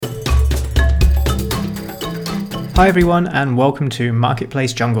Hi everyone and welcome to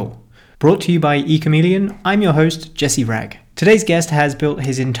Marketplace Jungle. Brought to you by eChameleon, I'm your host, Jesse Ragg. Today's guest has built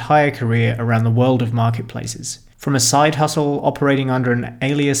his entire career around the world of marketplaces. From a side hustle operating under an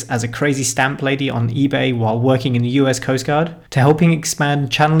alias as a crazy stamp lady on eBay while working in the US Coast Guard, to helping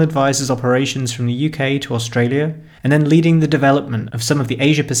expand Channel Advisor's operations from the UK to Australia, and then leading the development of some of the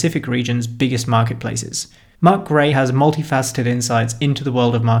Asia Pacific region's biggest marketplaces. Mark Gray has multifaceted insights into the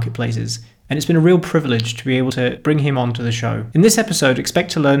world of marketplaces, and it's been a real privilege to be able to bring him onto the show. In this episode,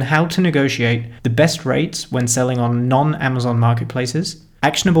 expect to learn how to negotiate the best rates when selling on non-Amazon marketplaces,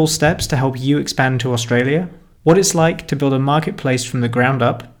 actionable steps to help you expand to Australia, what it's like to build a marketplace from the ground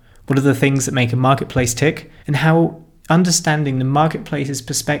up, what are the things that make a marketplace tick, and how understanding the marketplace's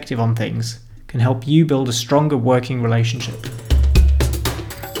perspective on things can help you build a stronger working relationship.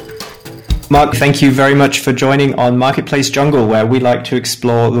 Mark, thank you very much for joining on Marketplace Jungle, where we like to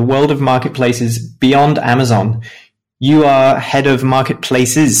explore the world of marketplaces beyond Amazon. You are head of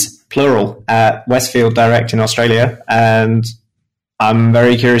marketplaces, plural, at Westfield Direct in Australia, and I'm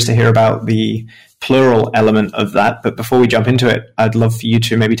very curious to hear about the plural element of that. But before we jump into it, I'd love for you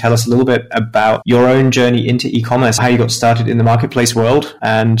to maybe tell us a little bit about your own journey into e-commerce, how you got started in the marketplace world,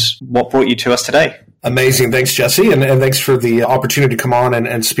 and what brought you to us today. Amazing. Thanks, Jesse. And thanks for the opportunity to come on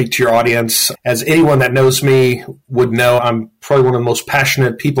and speak to your audience. As anyone that knows me would know, I'm probably one of the most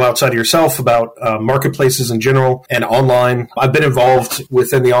passionate people outside of yourself about marketplaces in general and online. I've been involved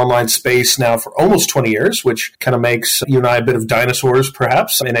within the online space now for almost 20 years, which kind of makes you and I a bit of dinosaurs,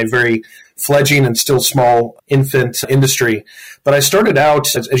 perhaps, in a very fledgling and still small infant industry. But I started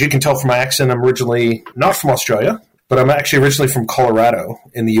out, as you can tell from my accent, I'm originally not from Australia, but I'm actually originally from Colorado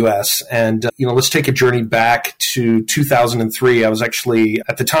in the U.S. And, let's take a journey back to 2003. I was actually,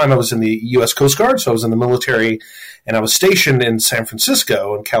 at the time, I was in the U.S. Coast Guard. So I was in the military and I was stationed in San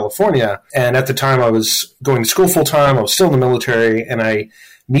Francisco in California. And at the time I was going to school full time. I was still in the military and I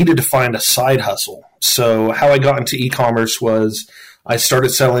needed to find a side hustle. So how I got into e-commerce was I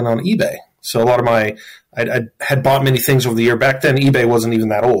started selling on eBay. So a lot of I had bought many things over the year. Back then, eBay wasn't even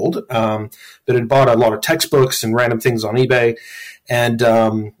that old, but I'd bought a lot of textbooks and random things on eBay.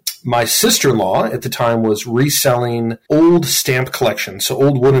 And my sister-in-law at the time was reselling old stamp collections, so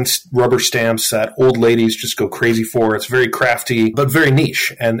old wooden rubber stamps that old ladies just go crazy for. It's very crafty, but very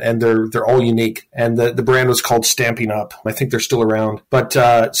niche, and they're all unique. And the brand was called Stampin' Up. I think they're still around. But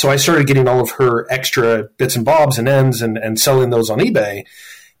so I started getting all of her extra bits and bobs and ends and selling those on eBay.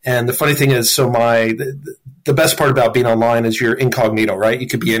 And the funny thing is, so the best part about being online is you're incognito, right? You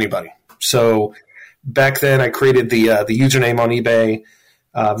could be anybody. So back then I created the username on eBay,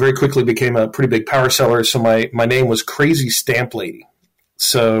 very quickly became a pretty big power seller. So my name was Crazy Stamp Lady.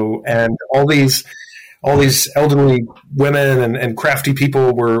 So, and all these elderly women and crafty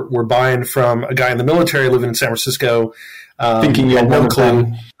people were buying from a guy in the military living in San Francisco. Thinking you had no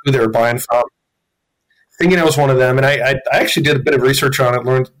clue who they were buying from. Thinking I was one of them, and I actually did a bit of research on it,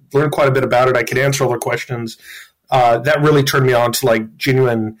 learned quite a bit about it. I could answer all their questions. That really turned me on to like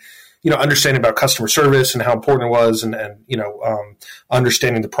genuine, understanding about customer service and how important it was, and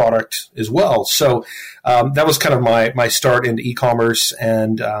understanding the product as well. So that was kind of my start into e-commerce,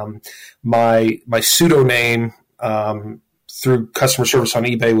 and my pseudonym through customer service on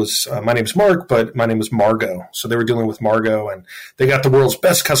eBay was, my name is Mark, but my name was Margot. So they were dealing with Margot, and they got the world's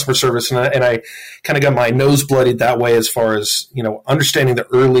best customer service. And I kind of got my nose bloodied that way as far as, understanding the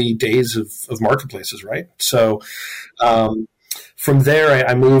early days of marketplaces, right? So from there,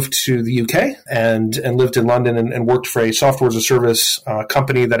 I moved to the UK and lived in London and worked for a software as a service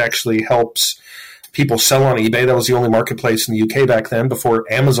company that actually helps people sell on eBay. That was the only marketplace in the UK back then,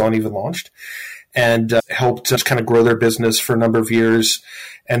 before Amazon even launched. And helped just kind of grow their business for a number of years,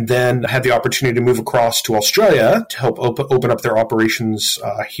 and then had the opportunity to move across to Australia to help open up their operations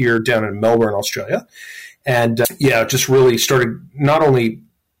here down in Melbourne, Australia. And just really started not only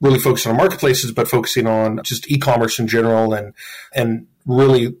really focusing on marketplaces, but focusing on just e-commerce in general, and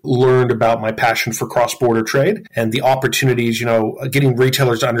really learned about my passion for cross-border trade and the opportunities, getting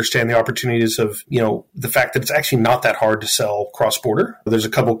retailers to understand the opportunities of, the fact that it's actually not that hard to sell cross-border. There's a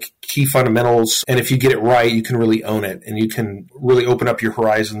couple key fundamentals, and if you get it right, you can really own it, and you can really open up your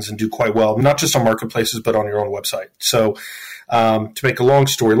horizons and do quite well, not just on marketplaces, but on your own website. So to make a long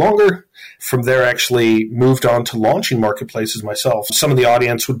story longer, from there, actually moved on to launching marketplaces myself. Some of the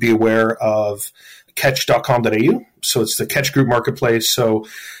audience would be aware of catch.com.au. So it's the Catch Group marketplace. So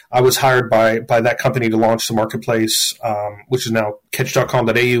I was hired by that company to launch the marketplace, which is now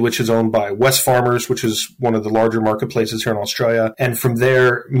catch.com.au, which is owned by Wesfarmers, which is one of the larger marketplaces here in Australia. And from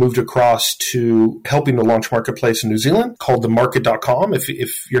there, moved across to helping to launch marketplace in New Zealand called themarket.com.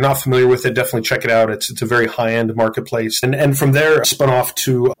 If you're not familiar with it, definitely check it out. It's a very high-end marketplace. And from there, spun off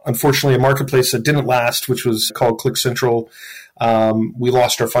to, unfortunately, a marketplace that didn't last, which was called ClickCentral. We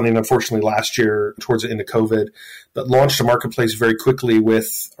lost our funding, unfortunately, last year towards the end of COVID, but launched a marketplace very quickly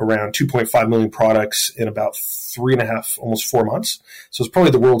with around 2.5 million products in about 3.5, almost 4 months. So it's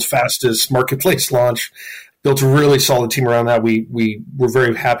probably the world's fastest marketplace launch. Built a really solid team around that. We were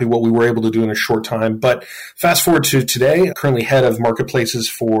very happy what we were able to do in a short time. But fast forward to today, currently head of marketplaces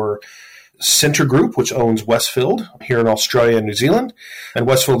for Scentre Group, which owns Westfield here in Australia and New Zealand. And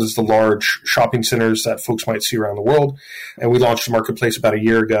Westfield is the large shopping centers that folks might see around the world. And we launched the marketplace about a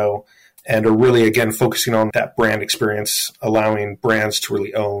year ago and are really, again, focusing on that brand experience, allowing brands to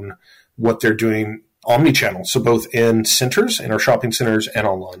really own what they're doing omnichannel. So both in centers, in our shopping centers, and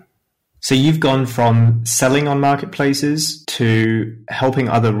online. So you've gone from selling on marketplaces to helping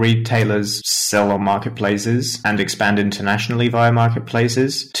other retailers sell on marketplaces and expand internationally via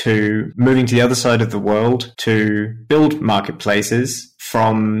marketplaces, to moving to the other side of the world to build marketplaces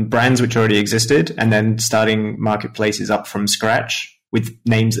from brands which already existed and then starting marketplaces up from scratch with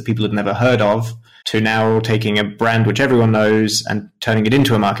names that people had never heard of, to now taking a brand which everyone knows and turning it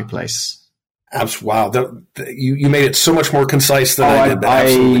into a marketplace. Wow, you made it so much more concise than I did.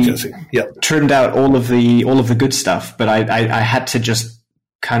 Absolutely, Jesse. Yep. Trimmed out all of the good stuff, but I had to just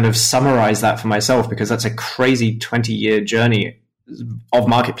kind of summarize that for myself because that's a crazy 20-year journey of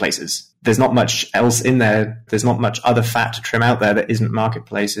marketplaces. There's not much else in there. There's not much other fat to trim out there that isn't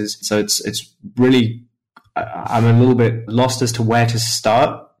marketplaces. So it's really, I'm a little bit lost as to where to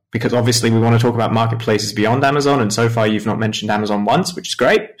start. Because obviously we want to talk about marketplaces beyond Amazon. And so far you've not mentioned Amazon once, which is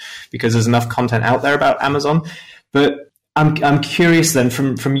great because there's enough content out there about Amazon. But I'm curious then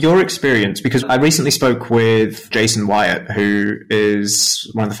from your experience, because I recently spoke with Jason Wyatt, who is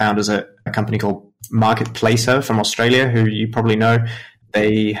one of the founders at a company called Marketplacer from Australia, who you probably know.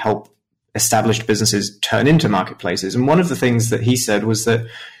 They help established businesses turn into marketplaces. And one of the things that he said was that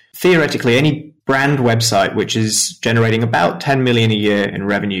theoretically, any brand website which is generating about 10 million a year in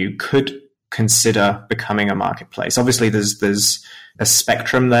revenue could consider becoming a marketplace. Obviously, there's a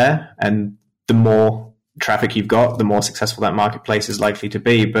spectrum there, and the more traffic you've got, the more successful that marketplace is likely to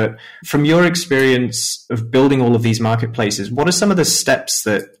be. But from your experience of building all of these marketplaces, what are some of the steps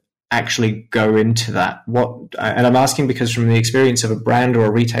that actually go into that? And I'm asking because from the experience of a brand or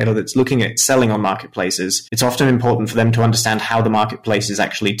a retailer that's looking at selling on marketplaces, it's often important for them to understand how the marketplaces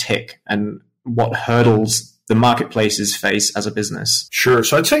actually tick and what hurdles the marketplaces face as a business. Sure.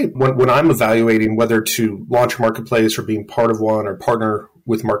 So I'd say when I'm evaluating whether to launch a marketplace or being part of one or partner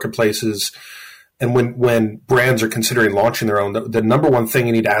with marketplaces, and when brands are considering launching their own, the number one thing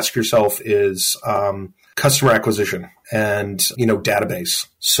you need to ask yourself is customer acquisition and, database.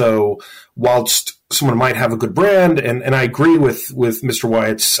 So whilst someone might have a good brand, and I agree with Mr.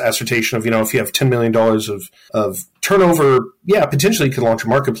 Wyatt's assertion of, if you have $10 million of turnover, yeah, potentially you could launch a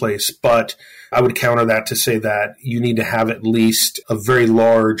marketplace, but I would counter that to say that you need to have at least a very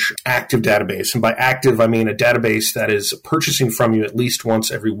large active database. And by active, I mean a database that is purchasing from you at least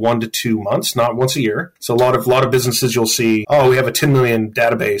once every 1 to 2 months, not once a year. So a lot of businesses you'll see, we have a 10 million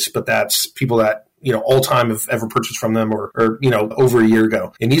database, but that's people that all time have ever purchased from them or over a year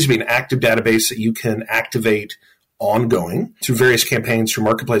ago. It needs to be an active database that you can activate ongoing through various campaigns through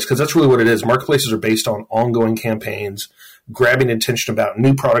Marketplace, because that's really what it is. Marketplaces are based on ongoing campaigns, grabbing attention about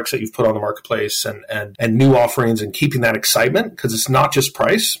new products that you've put on the marketplace and new offerings and keeping that excitement, because it's not just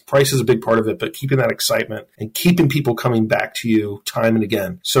price. Price is a big part of it, but keeping that excitement and keeping people coming back to you time and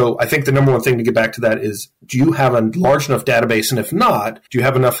again. So I think the number one thing to get back to that is, do you have a large enough database? And if not, do you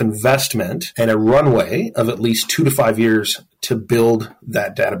have enough investment and a runway of at least 2 to 5 years to build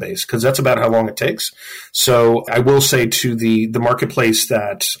that database? Because that's about how long it takes. So I will say to the marketplace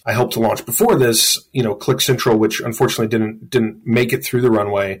that I helped to launch before this, ClickCentral, which unfortunately didn't make it through the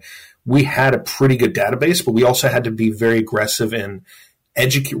runway, we had a pretty good database, but we also had to be very aggressive in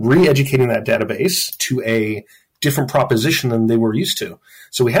re-educating that database to a different proposition than they were used to.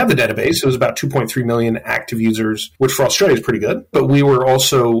 So we had the database. It was about 2.3 million active users, which for Australia is pretty good. But we were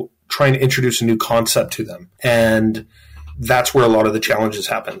also trying to introduce a new concept to them. And that's where a lot of the challenges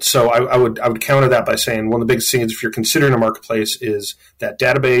happen. So I would counter that by saying one of the biggest things if you're considering a marketplace is that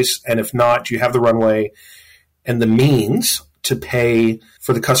database. And if not, do you have the runway and the means to pay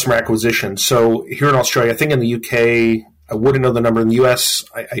for the customer acquisition? So here in Australia, I think in the UK, I wouldn't know the number. In the US,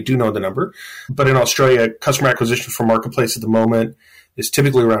 I do know the number. But in Australia, customer acquisition for Marketplace at the moment is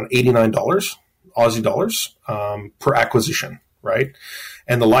typically around $89 Aussie dollars per acquisition, right?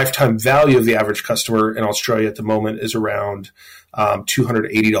 And the lifetime value of the average customer in Australia at the moment is around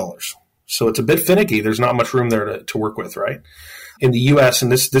 $280. So it's a bit finicky. There's not much room there to work with, right? In the US,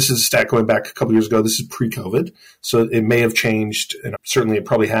 and this is a stat going back a couple years ago, this is pre-COVID, so it may have changed, and certainly it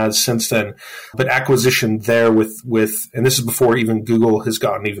probably has since then. But acquisition there with and this is before even Google has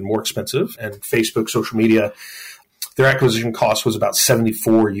gotten even more expensive, and Facebook, social media, their acquisition cost was about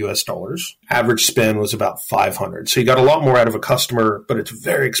 $74 US. Average spend was about 500. So you got a lot more out of a customer, but it's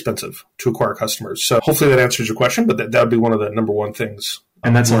very expensive to acquire customers. So hopefully that answers your question, but that would be one of the number one things.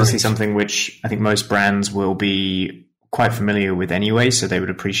 And that's obviously something which I think most brands will be quite familiar with anyway, so they would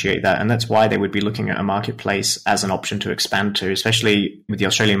appreciate that. And that's why they would be looking at a marketplace as an option to expand to, especially with the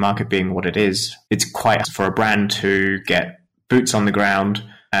Australian market being what it is. It's quite for a brand to get boots on the ground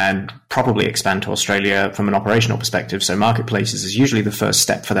and probably expand to Australia from an operational perspective. So marketplaces is usually the first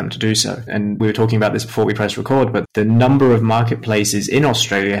step for them to do so. And we were talking about this before we pressed record, but the number of marketplaces in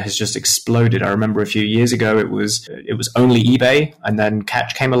Australia has just exploded. I remember a few years ago, it was only eBay, and then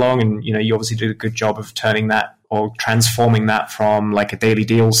Catch came along, and you obviously did a good job of turning that or transforming that from like a daily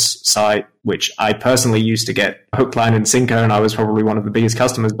deals site, which I personally used to get hook, line, and sinker, and I was probably one of the biggest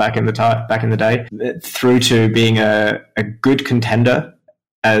customers back in the day, through to being a good contender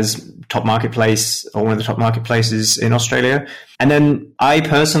as top marketplace or one of the top marketplaces in Australia. And then I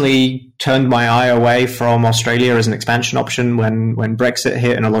personally turned my eye away from Australia as an expansion option when Brexit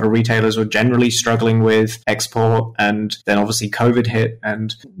hit and a lot of retailers were generally struggling with export, and then obviously COVID hit.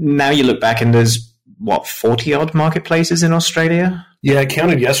 And now you look back and there's 40 odd marketplaces in Australia? Yeah, I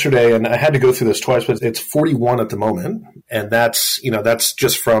counted yesterday, and I had to go through this twice, but it's 41 at the moment. And that's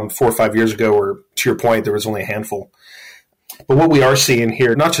just from 4 or 5 years ago, where, to your point, there was only a handful. But what we are seeing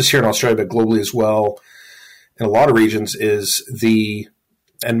here, not just here in Australia, but globally as well, in a lot of regions, is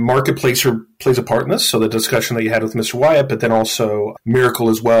and Marketplace plays a part in this. So the discussion that you had with Mr. Wyatt, but then also Miracle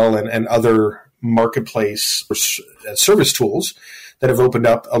as well, and other marketplace service tools that have opened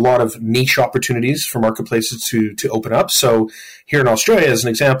up a lot of niche opportunities for marketplaces to open up. So here in Australia, as an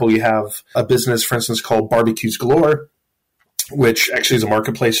example, you have a business, for instance, called Barbecues Galore, which actually is a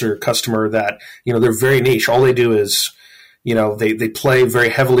marketplace or customer that, they're very niche. All they do is, they play very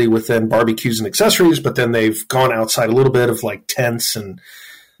heavily within barbecues and accessories, but then they've gone outside a little bit of like tents, and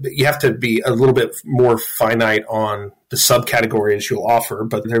you have to be a little bit more finite on the subcategories you'll offer,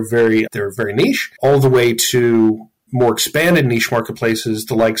 but they're very niche, all the way to more expanded niche marketplaces,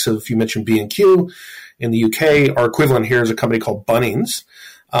 the likes of, you mentioned B&Q in the UK. Our equivalent here is a company called Bunnings.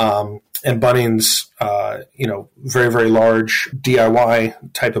 And Bunnings, very, very large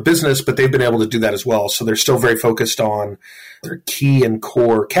DIY type of business, but they've been able to do that as well. So they're still very focused on their key and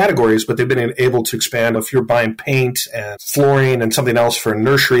core categories, but they've been able to expand. If you're buying paint and flooring and something else for a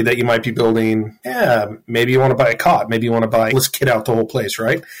nursery that you might be building, maybe you want to buy a cot, maybe you want to let's kit out the whole place,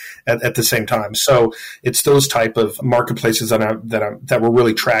 right? At the same time. So it's those type of marketplaces that we're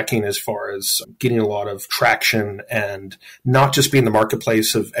really tracking as far as getting a lot of traction, and not just being the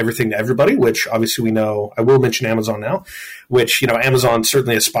marketplace of everything to everybody, which obviously we know. I will mention Amazon now, which, Amazon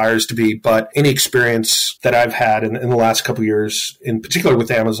certainly aspires to be, but any experience that I've had in the last couple of years, in particular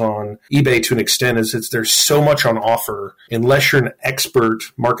with Amazon, eBay to an extent, is there's so much on offer. Unless you're an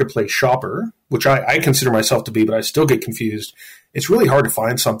expert marketplace shopper, which I consider myself to be, but I still get confused, it's really hard to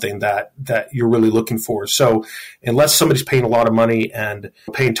find something that you're really looking for. So unless somebody's paying a lot of money and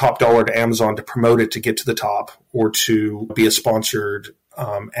paying top dollar to Amazon to promote it to get to the top or to be a sponsored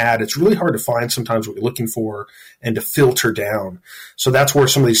ad, it's really hard to find sometimes what you're looking for and to filter down. So that's where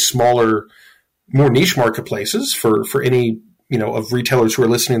some of these smaller, more niche marketplaces for any of retailers who are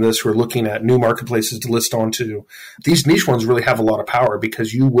listening to this, who are looking at new marketplaces to list onto, these niche ones really have a lot of power,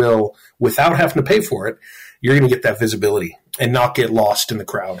 because you will, without having to pay for it, you're going to get that visibility and not get lost in the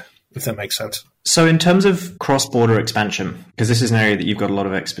crowd, if that makes sense. So in terms of cross-border expansion, because this is an area that you've got a lot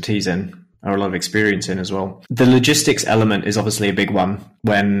of expertise in, or a lot of experience in as well, the logistics element is obviously a big one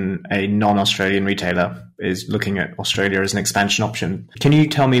when a non-Australian retailer is looking at Australia as an expansion option. Can you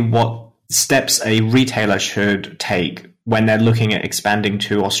tell me what steps a retailer should take when they're looking at expanding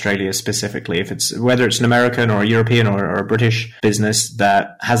to Australia specifically, if it's whether it's an American or a European or a British business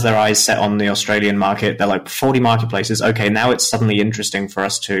that has their eyes set on the Australian market? They're like, 40 marketplaces. Okay, now it's suddenly interesting for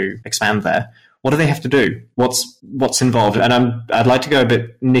us to expand there. What do they have to do? What's involved? And I'd like to go a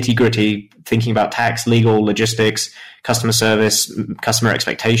bit nitty gritty, thinking about tax, legal, logistics, customer service, customer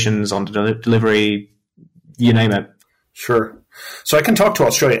expectations on delivery, you name it. Sure. So I can talk to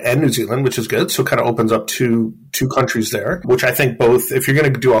Australia and New Zealand, which is good. So it kind of opens up two countries there, which I think both, if you're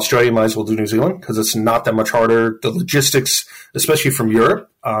going to do Australia, you might as well do New Zealand because it's not that much harder. The logistics, especially from Europe,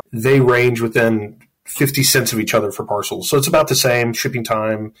 they range within 50 cents of each other for parcels. So it's about the same shipping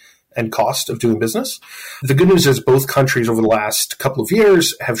time and cost of doing business. The good news is both countries over the last couple of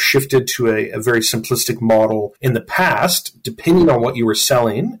years have shifted to a very simplistic model. In the past, depending on what you were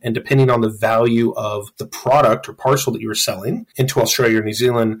selling and depending on the value of the product or parcel that you were selling into Australia or New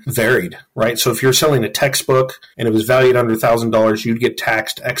Zealand varied, right? So if you're selling a textbook and it was valued under $1,000, you'd get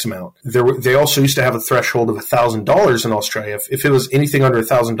taxed X amount. They also used to have a threshold of $1,000 in Australia. If it was anything under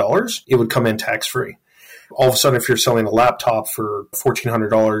 $1,000, it would come in tax-free. All of a sudden, if you're selling a laptop for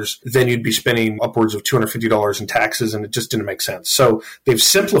 $1,400, then you'd be spending upwards of $250 in taxes, and it just didn't make sense. So they've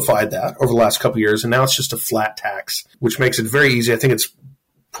simplified that over the last couple of years, and now it's just a flat tax, which makes it very easy. I think it's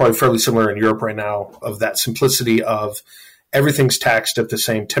probably fairly similar in Europe right now, of that simplicity of everything's taxed at the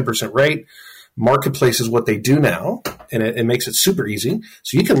same 10% rate. Marketplace is what they do now, and it makes it super easy.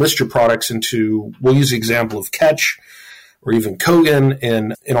 So you can list your products into, we'll use the example of Catch or even Kogan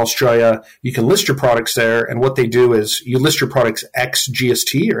in Australia. You can list your products there, and what they do is you list your products X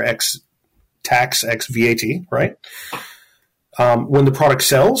GST or X tax, X VAT, right? When the product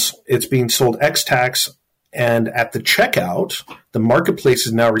sells, it's being sold X tax, and at the checkout, the marketplace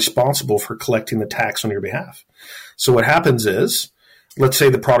is now responsible for collecting the tax on your behalf. So what happens is, let's say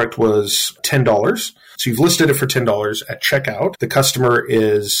the product was $10. So you've listed it for $10 at checkout. The customer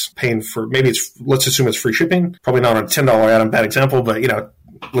is paying for, let's assume it's free shipping. Probably not a $10 item, bad example, but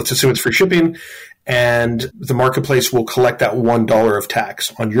let's assume it's free shipping. And the marketplace will collect that $1 of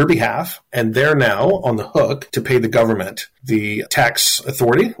tax on your behalf. And they're now on the hook to pay the government, the tax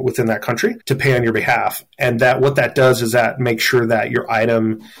authority within that country, to pay on your behalf. And what that does is that makes sure that your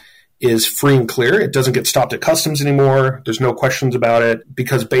item is free and clear. It doesn't get stopped at customs anymore. There's no questions about it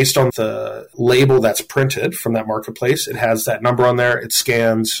because based on the label that's printed from that marketplace, it has that number on there. It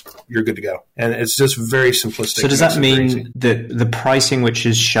scans. You're good to go. And it's just very simplistic. So does that mean that the pricing which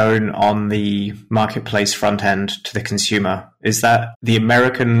is shown on the marketplace front end to the consumer, is that the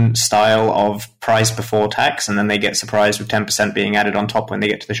American style of price before tax and then they get surprised with 10% being added on top when they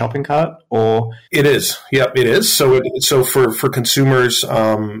get to the shopping cart? Or it is. Yep, it is. So for consumers,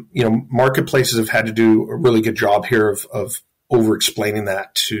 marketplaces have had to do a really good job here of over explaining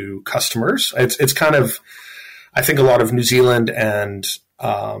that to customers. It's kind of, I think a lot of New Zealand and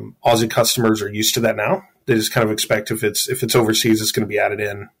Aussie customers are used to that now. They just kind of expect if it's overseas, it's going to be added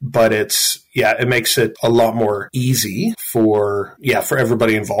in. But it makes it a lot more easy for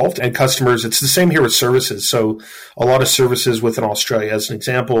everybody involved and customers. It's the same here with services. So a lot of services within Australia, as an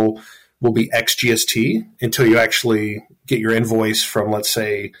example, will be X GST until you actually get your invoice from, let's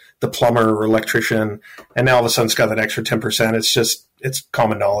say, the plumber or electrician. And now all of a sudden it's got that extra 10%. It's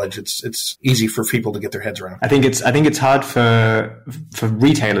common knowledge. It's easy for people to get their heads around. I think it's hard for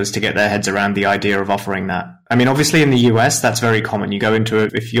retailers to get their heads around the idea of offering that. I mean, obviously in the US, that's very common. You go into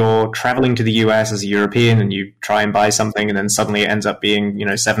it, if you're traveling to the US as a European and you try and buy something and then suddenly it ends up being,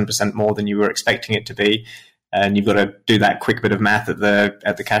 7% more than you were expecting it to be, and you've got to do that quick bit of math at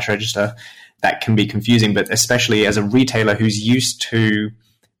the cash register, that can be confusing. But especially as a retailer who's used to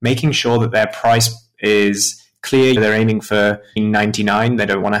making sure that their price is clear, they're aiming for $99. They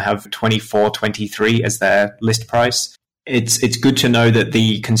don't want to have $24, $23 as their list price. It's good to know that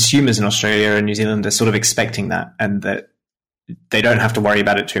the consumers in Australia and New Zealand are sort of expecting that, and that they don't have to worry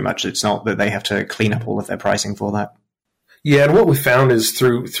about it too much. It's not that they have to clean up all of their pricing for that. Yeah, and what we found is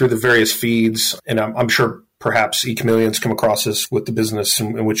through the various feeds, and I'm sure perhaps eChameleon's come across this with the business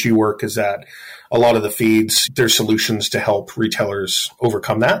in which you work, is that a lot of the feeds, there's solutions to help retailers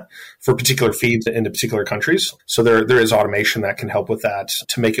overcome that for particular feeds into particular countries. So there is automation that can help with that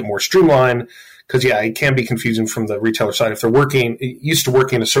to make it more streamlined. Because, it can be confusing from the retailer side. If they're used to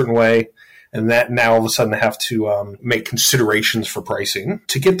working a certain way, and that now all of a sudden they have to make considerations for pricing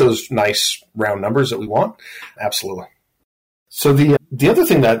to get those nice round numbers that we want. Absolutely. So the other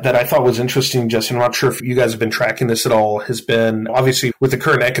thing that I thought was interesting, Jesse, I'm not sure if you guys have been tracking this at all, has been obviously with the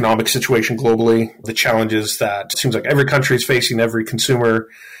current economic situation globally, the challenges that it seems like every country is facing, every consumer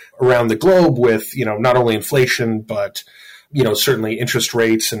around the globe with, not only inflation, but, certainly interest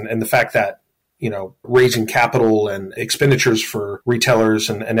rates and the fact that, raising capital and expenditures for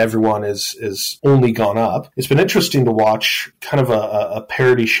retailers and everyone is only gone up. It's been interesting to watch kind of a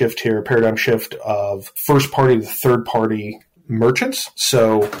paradigm shift of first party to third party merchants.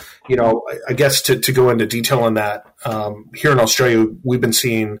 So, I guess to go into detail on that, here in Australia, we've been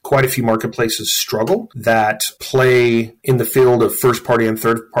seeing quite a few marketplaces struggle that play in the field of first party and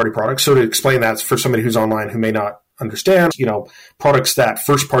third party products. So to explain that for somebody who's online who may not understand, products that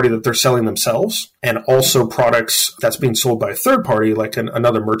first party that they're selling themselves, and also products that's being sold by a third party, like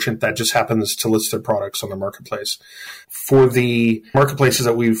another merchant that just happens to list their products on the marketplace. For the marketplaces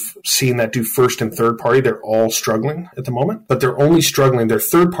that we've seen that do first and third party, they're all struggling at the moment, but they're only struggling. Their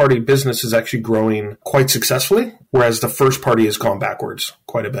third party business is actually growing quite successfully, whereas the first party has gone backwards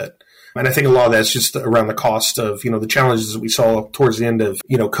quite a bit. And I think a lot of that's just around the cost of, the challenges that we saw towards the end of,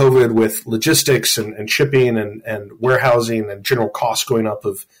 COVID with logistics and shipping and warehousing and general costs going up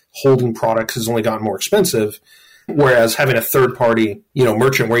of holding products has only gotten more expensive. Whereas having a third party,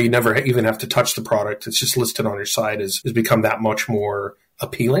 merchant where you never even have to touch the product, it's just listed on your site has become that much more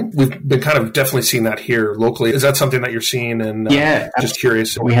appealing. We've been kind of definitely seeing that here locally. Is that something that you're seeing? And yeah, just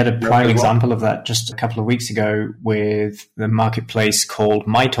curious. We had a prime example of that just a couple of weeks ago with the marketplace called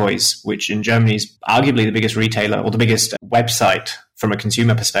MyToys, which in Germany is arguably the biggest retailer or the biggest website from a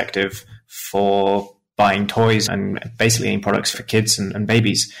consumer perspective for buying toys and basically any products for kids and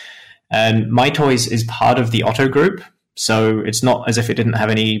babies. And MyToys is part of the Otto Group. So it's not as if it didn't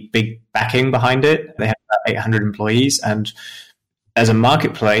have any big backing behind it. They have about 800 employees, and as a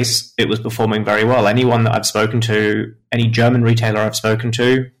marketplace, it was performing very well. Anyone that I've spoken to, any German retailer I've spoken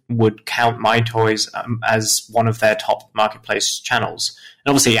to, would count MyToys as one of their top marketplace channels.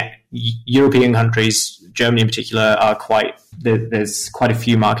 And obviously, European countries, Germany in particular, there's quite a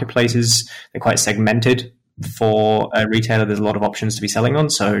few marketplaces. They're quite segmented. For a retailer, there's a lot of options to be selling on,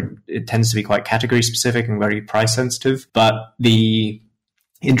 so it tends to be quite category specific and very price sensitive. But the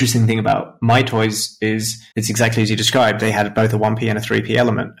interesting thing about MyToys is it's exactly as you described. They had both a 1P and a 3P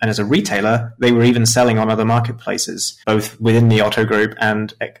element. And as a retailer, they were even selling on other marketplaces, both within the Otto Group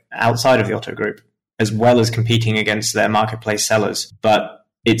and outside of the Otto Group, as well as competing against their marketplace sellers. But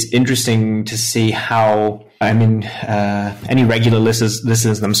it's interesting to see how, any regular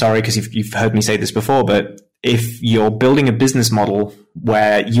listeners, I'm sorry, because you've heard me say this before, but if you're building a business model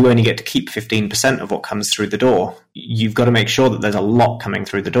where you only get to keep 15% of what comes through the door, you've got to make sure that there's a lot coming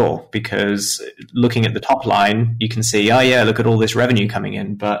through the door, because looking at the top line, you can see, oh yeah, look at all this revenue coming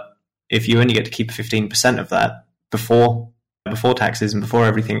in. But if you only get to keep 15% of that before taxes and before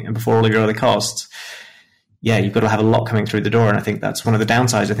everything and before all of your other costs, yeah, you've got to have a lot coming through the door. And I think that's one of the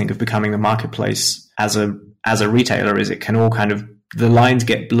downsides, I think, of becoming a marketplace as a retailer, is it can all the lines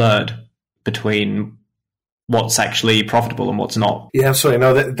get blurred between what's actually profitable and what's not. Yeah, absolutely.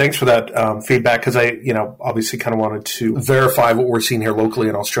 No, thanks for that feedback, because I, obviously kind of wanted to verify what we're seeing here locally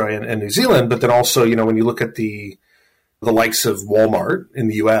in Australia and New Zealand, but then also, when you look at the likes of Walmart in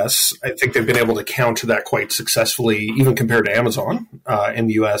the US, I think they've been able to counter that quite successfully, even compared to Amazon in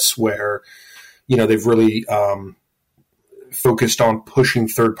the US, where, they've really focused on pushing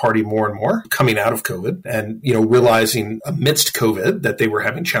third party more and more coming out of COVID, and, realizing amidst COVID that they were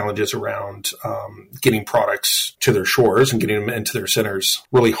having challenges around getting products to their shores and getting them into their centers,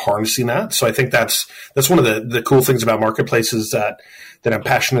 really harnessing that. So I think that's one of the cool things about marketplaces that I'm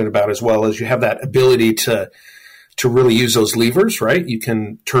passionate about, as well, as you have that ability to really use those levers, right? You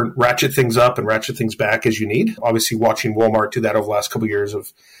can ratchet things up and ratchet things back as you need. Obviously, watching Walmart do that over the last couple of years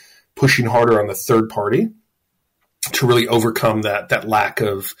of pushing harder on the third party to really overcome that lack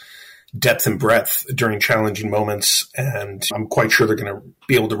of depth and breadth during challenging moments. And I'm quite sure they're going to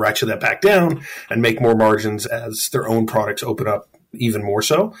be able to ratchet that back down and make more margins as their own products open up even more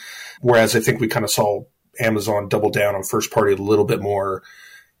so. Whereas I think we kind of saw Amazon double down on first party a little bit more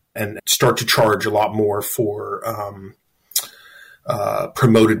and start to charge a lot more for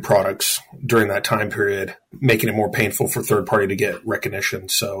promoted products during that time period, making it more painful for third party to get recognition.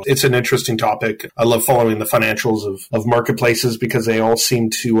 So it's an interesting topic. I love following the financials of marketplaces, because they all seem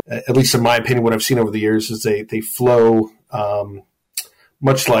to, at least in my opinion, what I've seen over the years is they flow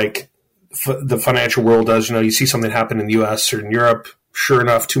much like the financial world does. You see something happen in the US or in Europe, sure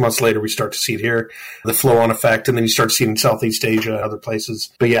enough, 2 months later, we start to see it here, the flow-on effect, and then you start seeing Southeast Asia and other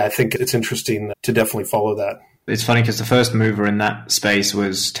places. But yeah, I think it's interesting to definitely follow that. It's funny because the first mover in that space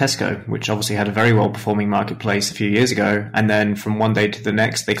was Tesco, which obviously had a very well-performing marketplace a few years ago. And then from one day to the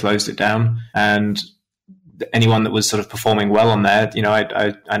next, they closed it down. And anyone that was sort of performing well on there,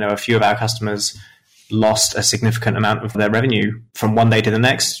 I know a few of our customers lost a significant amount of their revenue from one day to the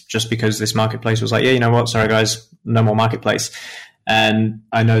next, just because this marketplace was like, yeah, you know what? Sorry, guys, no more marketplace. And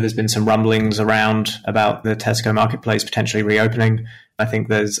I know there's been some rumblings around about the Tesco marketplace potentially reopening. I think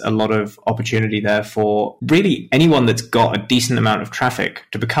there's a lot of opportunity there for really anyone that's got a decent amount of traffic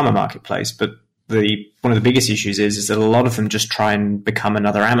to become a marketplace. But one of the biggest issues is that a lot of them just try and become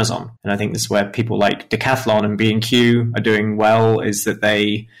another Amazon. And I think this is where people like Decathlon and B&Q are doing well, is that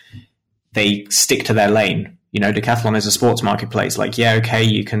they stick to their lane. Decathlon is a sports marketplace. Like, yeah, okay,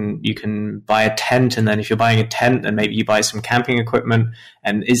 you can buy a tent, and then if you're buying a tent, then maybe you buy some camping equipment.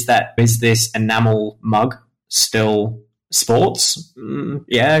 And is this enamel mug still sports?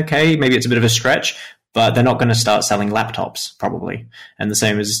 Yeah, okay, maybe it's a bit of a stretch, but they're not going to start selling laptops probably. And the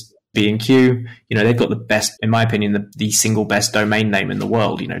same as B&Q, they've got the best, in my opinion, the single best domain name in the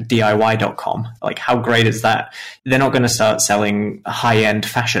world, DIY.com. Like, how great is that? They're not going to start selling high-end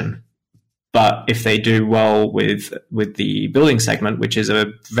fashion. But if they do well with the building segment, which is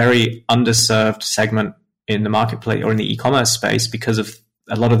a very underserved segment in the marketplace or in the e-commerce space because of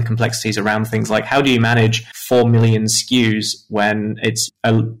a lot of the complexities around things like how do you manage 4 million SKUs when it's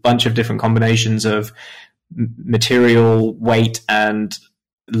a bunch of different combinations of material, weight, and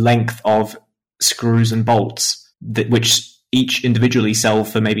length of screws and bolts, which each individually sell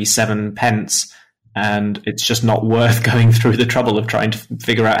for maybe 7 pence. And it's just not worth going through the trouble of trying to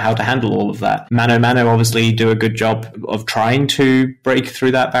figure out how to handle all of that. Mano obviously do a good job of trying to break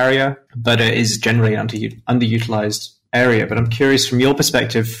through that barrier, but it is generally an underutilized area. But I'm curious from your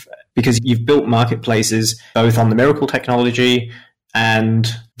perspective, because you've built marketplaces both on the Mirakl technology and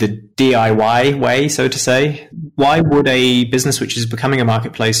the DIY way, so to say. Why would a business which is becoming a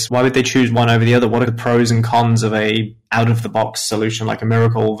marketplace, why would they choose one over the other? What are the pros and cons of a out-of-the-box solution like a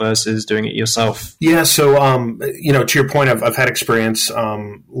Mirakl versus doing it yourself? Yeah, so to your point, I've had experience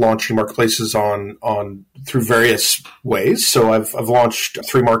launching marketplaces on through various ways. So I've launched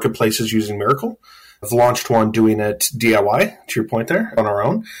 3 marketplaces using Mirakl. I've launched one doing it DIY, to your point there, on our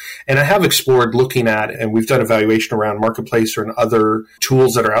own. And I have explored looking at, and we've done evaluation around Marketplace and other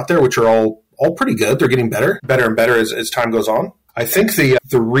tools that are out there, which are all pretty good. They're getting better and better as time goes on. I think the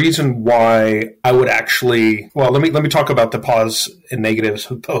reason why I would actually, well, let me talk about the pos and negatives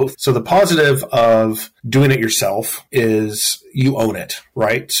of both. So the positive of doing it yourself is you own it,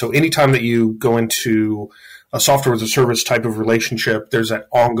 right? So anytime that you go into a software as a service type of relationship, there's that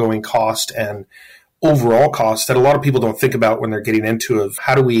ongoing cost and overall cost that a lot of people don't think about when they're getting into of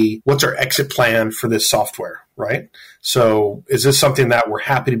what's our exit plan for this software, right? So is this something that we're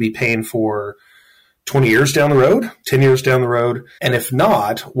happy to be paying for 20 years down the road, 10 years down the road? And if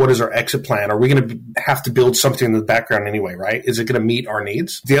not, what is our exit plan? Are we going to have to build something in the background anyway, right? Is it going to meet our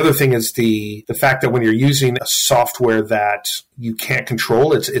needs? The other thing is the fact that when you're using a software that you can't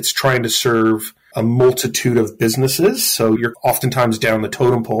control, it's trying to serve a multitude of businesses. So you're oftentimes down the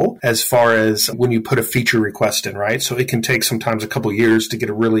totem pole as far as when you put a feature request in, right? So it can take sometimes a couple of years to get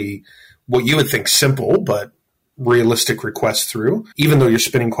a really, what you would think simple, but realistic request through, even though you're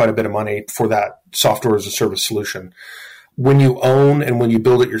spending quite a bit of money for that software as a service solution. When you own and when you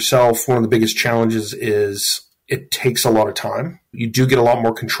build it yourself, one of the biggest challenges is it takes a lot of time. You do get a lot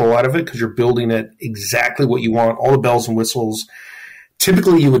more control out of it because you're building it exactly what you want, all the bells and whistles.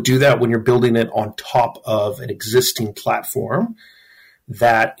 Typically, you would do that when you're building it on top of an existing platform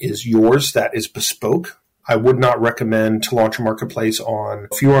that is yours, that is bespoke. I would not recommend to launch a marketplace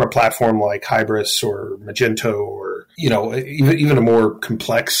if you're on a platform like Hybris or Magento or, even a more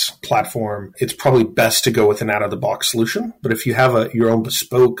complex platform, it's probably best to go with an out-of-the-box solution. But if you have your own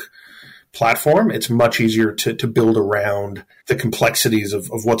bespoke platform, it's much easier to build around the complexities of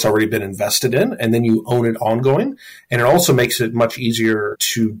what's already been invested in, and then you own it ongoing. And it also makes it much easier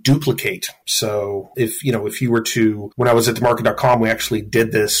to duplicate. So if you were to, when I was at themarket.com, we actually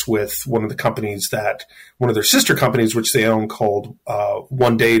did this with one of their sister companies, which they own, called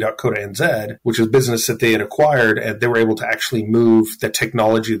oneday.co.nz, which is a business that they had acquired, and they were able to actually move the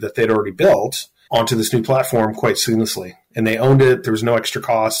technology that they'd already built onto this new platform quite seamlessly. And they owned it. There was no extra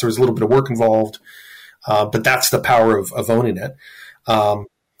cost. There was a little bit of work involved, but that's the power of owning it.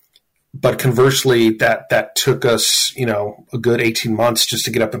 But conversely, that took us, a good 18 months just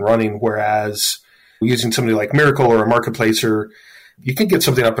to get up and running, whereas using somebody like Mirakl or a Marketplacer, you can get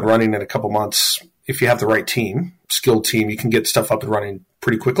something up and running in a couple months. If you have the right team, skilled team, you can get stuff up and running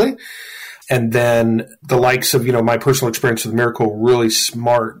pretty quickly. And then the likes of, my personal experience with Mirakl, really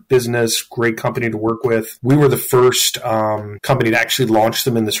smart business, great company to work with. We were the first company to actually launch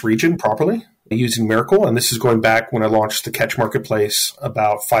them in this region properly using Mirakl. And this is going back when I launched the Catch Marketplace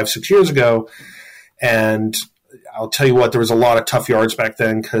about 5-6 years ago. And I'll tell you what, there was a lot of tough yards back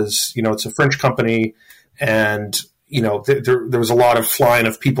then because, it's a French company and there was a lot of flying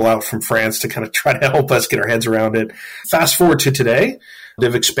of people out from France to kind of try to help us get our heads around it. Fast forward to today,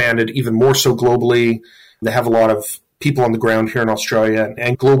 they've expanded even more so globally. They have a lot of people on the ground here in Australia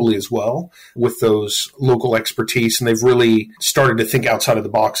and globally as well with those local expertise. And they've really started to think outside of the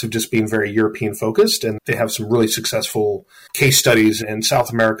box of just being very European focused. And they have some really successful case studies in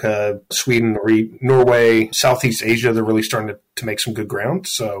South America, Sweden, Norway, Southeast Asia. They're really starting to to make some good ground.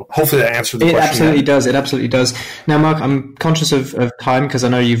 So hopefully that answered the question. It absolutely does. Now, Mark, I'm conscious of time because I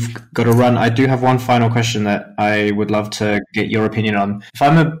know you've got to run. I do have one final question that I would love to get your opinion on. If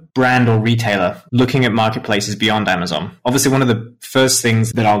I'm a brand or retailer looking at marketplaces beyond Amazon, obviously one of the first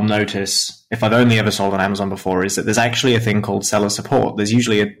things that I'll notice if I've only ever sold on Amazon before is that there's actually a thing called seller support. There's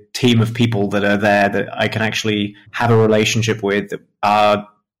usually a team of people that are there that I can actually have a relationship with that are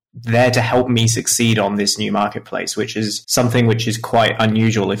there to help me succeed on this new marketplace, which is something which is quite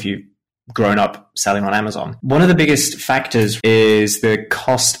unusual if you've grown up selling on Amazon. One of the biggest factors is the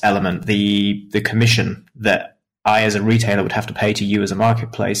cost element, the commission that I as a retailer would have to pay to you as a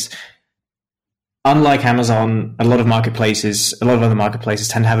marketplace. Unlike Amazon, a lot of other marketplaces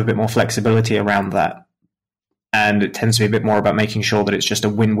tend to have a bit more flexibility around that. And it tends to be a bit more about making sure that it's just a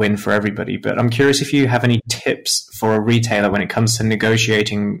win-win for everybody. But I'm curious if you have any tips for a retailer when it comes to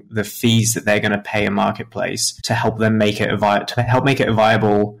negotiating the fees that they're going to pay a marketplace to help them make it a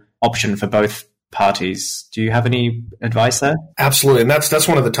viable option for both parties. Do you have any advice there? Absolutely. And that's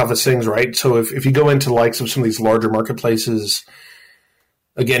one of the toughest things, right? So if you go into the likes of some of these larger marketplaces,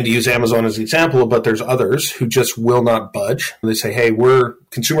 again, to use Amazon as an example, but there's others who just will not budge. They say, hey, we're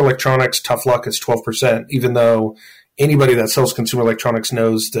consumer electronics, tough luck is 12%, even though anybody that sells consumer electronics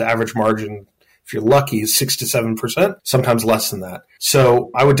knows the average margin, if you're lucky, is 6 to 7%, sometimes less than that.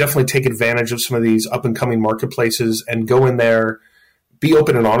 So I would definitely take advantage of some of these up-and-coming marketplaces and go in there, be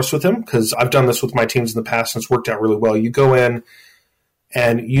open and honest with them, because I've done this with my teams in the past and it's worked out really well. You go in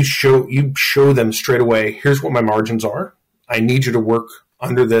and you show them straight away, here's what my margins are. I need you to work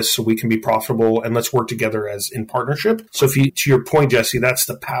under this so we can be profitable and let's work together as in partnership. So to your point, Jesse, that's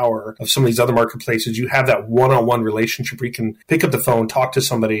the power of some of these other marketplaces. You have that one-on-one relationship where you can pick up the phone, talk to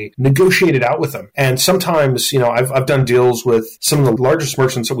somebody, negotiate it out with them. And sometimes, I've done deals with some of the largest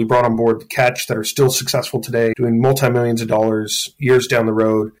merchants that we brought on board, Catch, that are still successful today, doing multi-millions of dollars years down the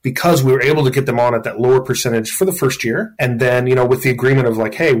road, because we were able to get them on at that lower percentage for the first year. And then, with the agreement of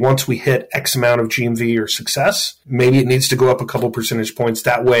like, hey, once we hit X amount of GMV or success, maybe it needs to go up a couple percentage points.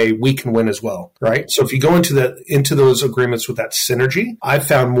 That way we can win as well, right? So if you go into those agreements with that synergy, I've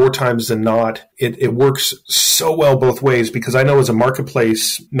found more times than not, it works so well both ways, because I know as a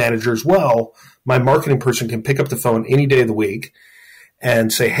marketplace manager as well, my marketing person can pick up the phone any day of the week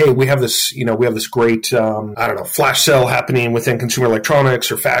and say, hey, we have this great, flash sale happening within consumer electronics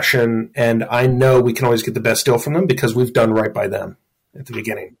or fashion. And I know we can always get the best deal from them because we've done right by them at the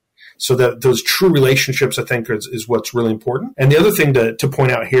beginning. So that those true relationships, I think, is what's really important. And the other thing to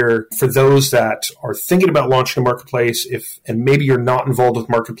point out here, for those that are thinking about launching a marketplace, and maybe you're not involved with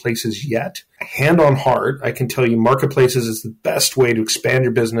marketplaces yet, hand on heart, I can tell you marketplaces is the best way to expand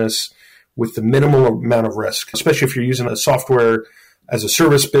your business with the minimal amount of risk, especially if you're using a software as a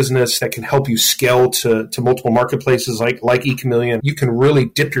service business that can help you scale to multiple marketplaces like eChameleon. You can really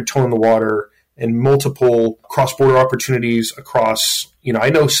dip your toe in the water in multiple cross-border opportunities across,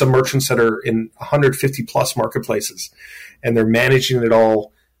 I know some merchants that are in 150 plus marketplaces, and they're managing it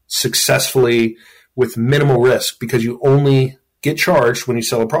all successfully with minimal risk because you only get charged when you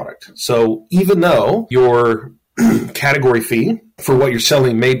sell a product. So even though your category fee for what you're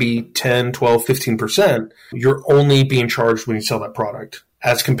selling may be 10, 12, 15%, you're only being charged when you sell that product,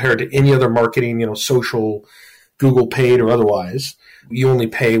 as compared to any other marketing, social, Google paid or otherwise. You only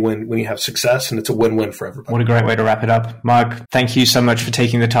pay when you have success, and it's a win-win for everybody. What a great way to wrap it up. Mark, thank you so much for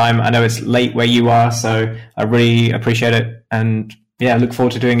taking the time. I know it's late where you are, so I really appreciate it. And yeah, I look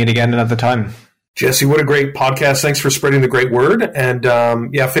forward to doing it again another time. Jesse, what a great podcast. Thanks for spreading the great word. And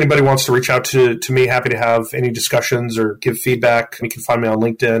if anybody wants to reach out to me, happy to have any discussions or give feedback. You can find me on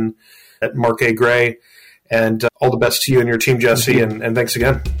LinkedIn at Mark A. Gray. And all the best to you and your team, Jesse, and thanks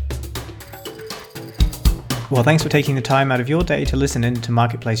again. Well, thanks for taking the time out of your day to listen in to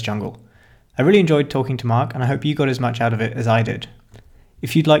Marketplace Jungle. I really enjoyed talking to Mark, and I hope you got as much out of it as I did.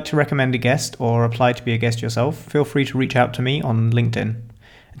 If you'd like to recommend a guest or apply to be a guest yourself, feel free to reach out to me on LinkedIn.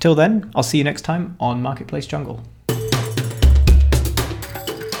 Until then, I'll see you next time on Marketplace Jungle.